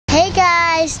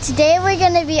guys, today we're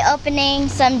gonna be opening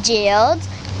some geodes,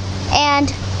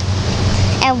 and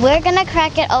we're gonna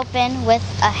crack it open with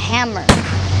a hammer.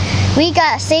 We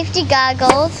got safety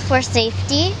goggles for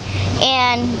safety,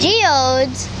 and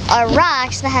geodes are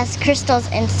rocks that has crystals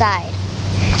inside.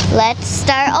 Let's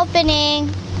start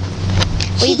opening.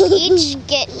 We each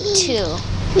get 2.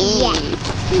 Yeah.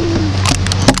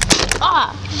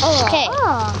 Okay.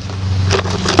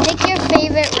 Pick your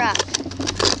favorite rock.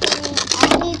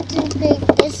 I need to pick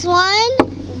this one,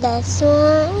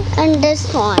 and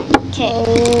this one. Okay.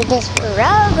 This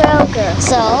girl.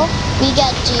 So we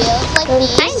got geodes like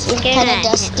these, kind of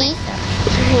dusty.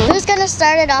 Who's gonna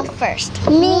start it off first?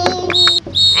 Me.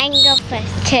 I can go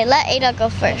first. Okay, let Ada go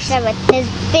first. Start with this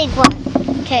big one.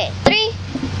 Okay, 3,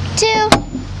 2,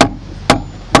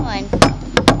 1.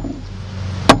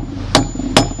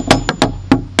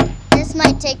 This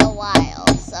might take a while,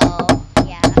 so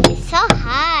yeah. It's so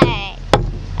hard.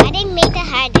 I didn't make it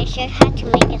hard. I should have to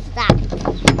make it stop.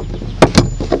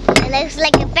 It looks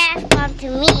like a bath bomb to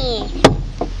me.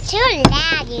 Too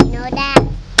loud, you know that?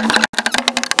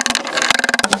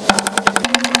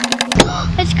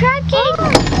 It's cracking!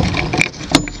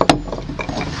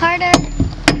 Harder.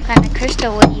 What kind of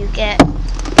crystal would you get? I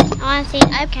want to see.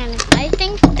 I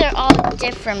think they're all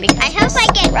different because I hope I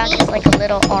get rock these. is like a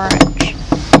little orange.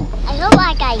 I hope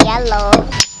I got yellow.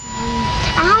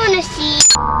 I want to see.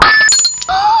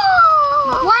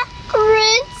 What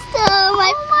crystal?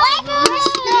 My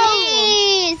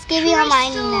crystals. Give me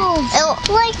mine now. Oh,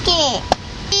 like it.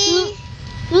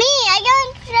 Me, I got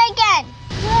to try again.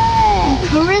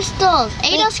 Crystals.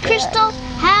 Ada's crystal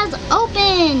has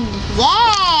opened.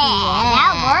 Yeah.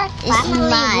 That worked. It's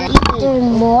mine. There's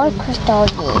more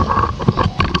crystals in.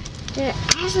 There are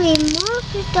actually more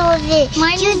crystals in.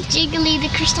 Mine is jiggly. The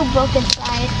crystal broke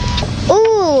inside.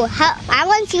 Ooh, I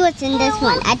want to see what's in this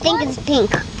one. I think it's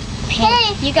pink.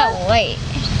 Pink. You got white.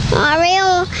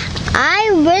 I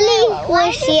really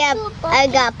wish I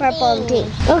got purple and pink.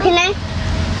 Oh, can I?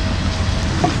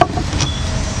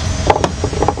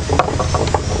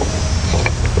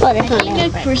 Oh, this I one think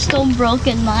didn't a crystal broke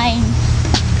in mine.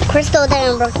 Crystal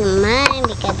didn't break mine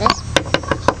because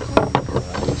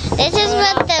this is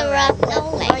what the rock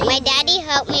looks like. My daddy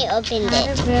helped me open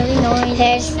it.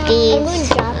 There's these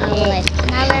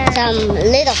some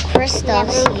little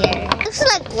crystals here. Looks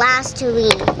like glass to me.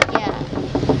 Yeah.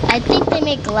 I think they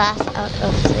make glass out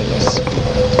of this.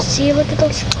 See, look at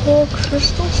those cool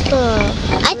crystal stuff.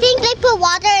 I think they put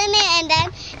water in it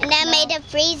and then made it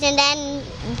freeze and then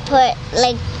put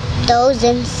like those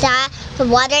inside. Put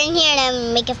water in here and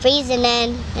then make it freeze and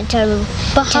then it turn.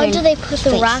 But how do they put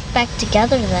the rock back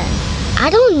together then? I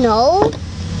don't know.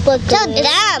 But tell It's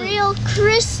them. a real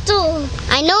crystal.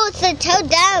 I know it's a tell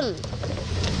them.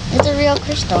 It's a real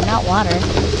crystal, not water.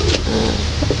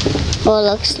 Oh, it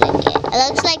looks like it. It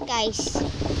looks like ice.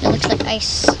 It looks like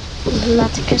ice.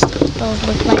 Lots of crystals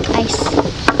look like ice.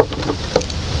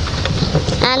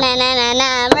 I'm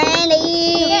ready.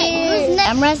 Okay, who's next?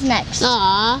 Emra's next.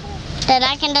 Aww. Then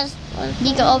I can just.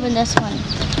 You can open this one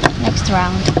next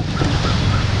round.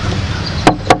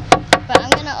 But I'm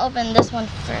gonna open this one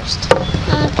first.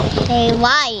 Okay.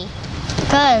 Why?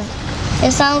 Because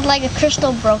it sounds like a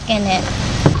crystal broke in it.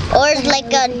 Or it's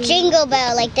like a jingle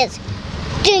bell, like this.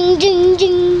 Ding, ding,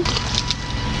 ding.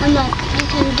 I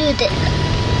can do this.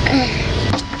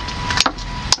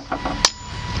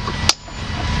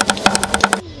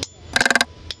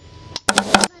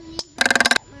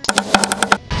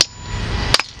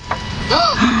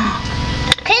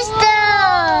 Crystal!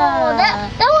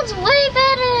 That one's way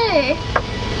better.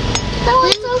 That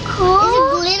one's so cool. Is it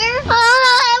glitter? Oh,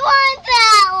 I want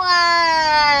that one.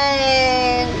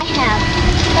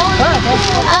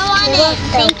 I want it.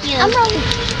 Thank you.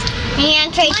 You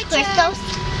want to trade crystals?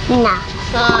 No.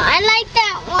 I like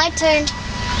that one. My turn.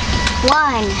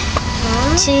 1,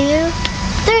 2,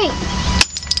 3.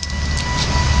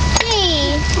 3.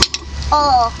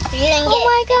 Oh, you didn't get. Oh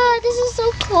my god, this is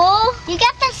so cool. You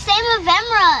got the same of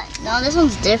Emra's. No, this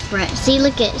one's different. See,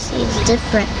 look at see, it's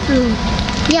different.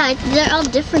 Yeah, they're all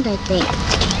different, I think.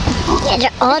 Yeah,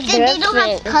 they're all different. They don't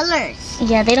have colors.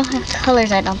 Yeah, they don't have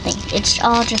colors, I don't think. It's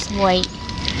all just white.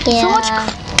 Yeah. So much.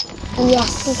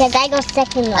 Yes, because I go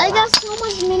second. I got so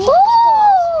much mini.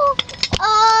 Oh,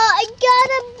 I got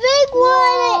a big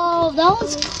one. Oh, that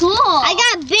was cool. I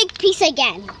got a big piece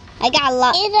again. I got a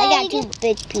lot. I got 2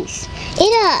 big pieces.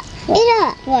 Ida,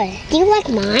 what? Do you like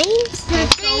mine?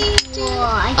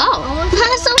 Oh,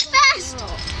 that's so fast.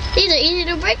 These are easy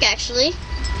to break, actually.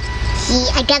 See,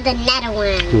 I got the nether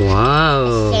one.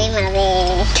 Wow. Same of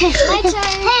it. My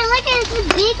turn. Hey, look at the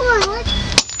big one. Look.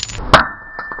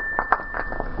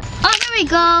 Oh, there we we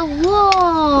go.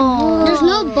 Whoa. There's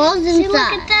no balls inside. See, look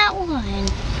at that one.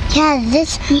 Yeah,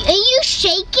 this. And you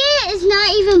shake it, it's not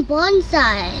even ball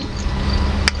inside.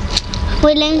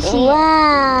 Wait, let me see.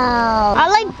 Wow. I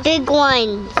like big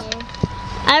ones.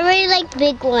 I really like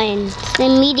big ones. The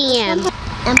medium.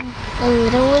 The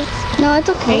little ones? No, it's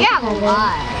okay. I got a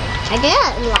lot. I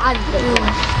got a lot of big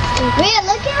ones. Wait,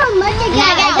 look at how much I got.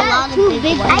 I got a lot of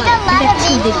big ones. I got a lot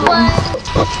of big ones.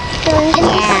 In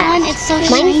the sun, it's so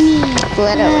shiny.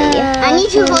 Literally. I need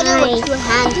to hold it with 2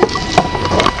 hands.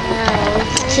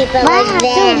 Keep it like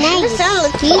that. Nice.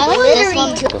 I like this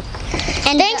one too.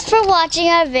 And thanks for watching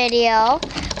our video.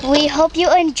 We hope you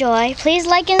enjoy. Please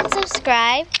like and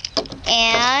subscribe.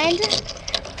 And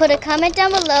put a comment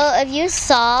down below if you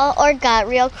saw or got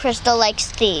real crystal like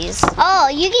these. Oh,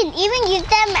 you can even use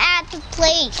them at the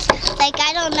place. Like,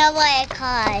 I don't know what it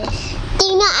calls.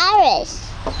 Dina Iris.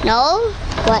 No?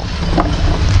 What?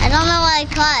 I don't know what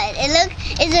it called.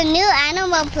 It's a new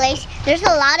animal place. There's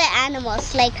a lot of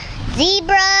animals, like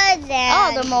zebras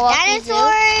and the Milwaukee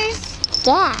dinosaurs.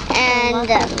 Yeah. And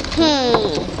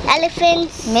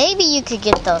elephants. Maybe you could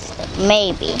get those there.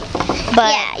 Maybe.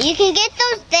 But yeah, you can get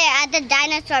those there at the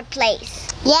dinosaur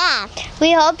place. Yeah.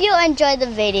 We hope you enjoyed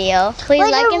the video. Please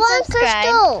like and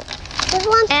subscribe. There's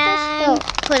one and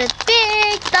crystal. put a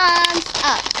big thumbs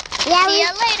up. Yeah, see you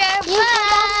later.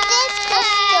 Bye.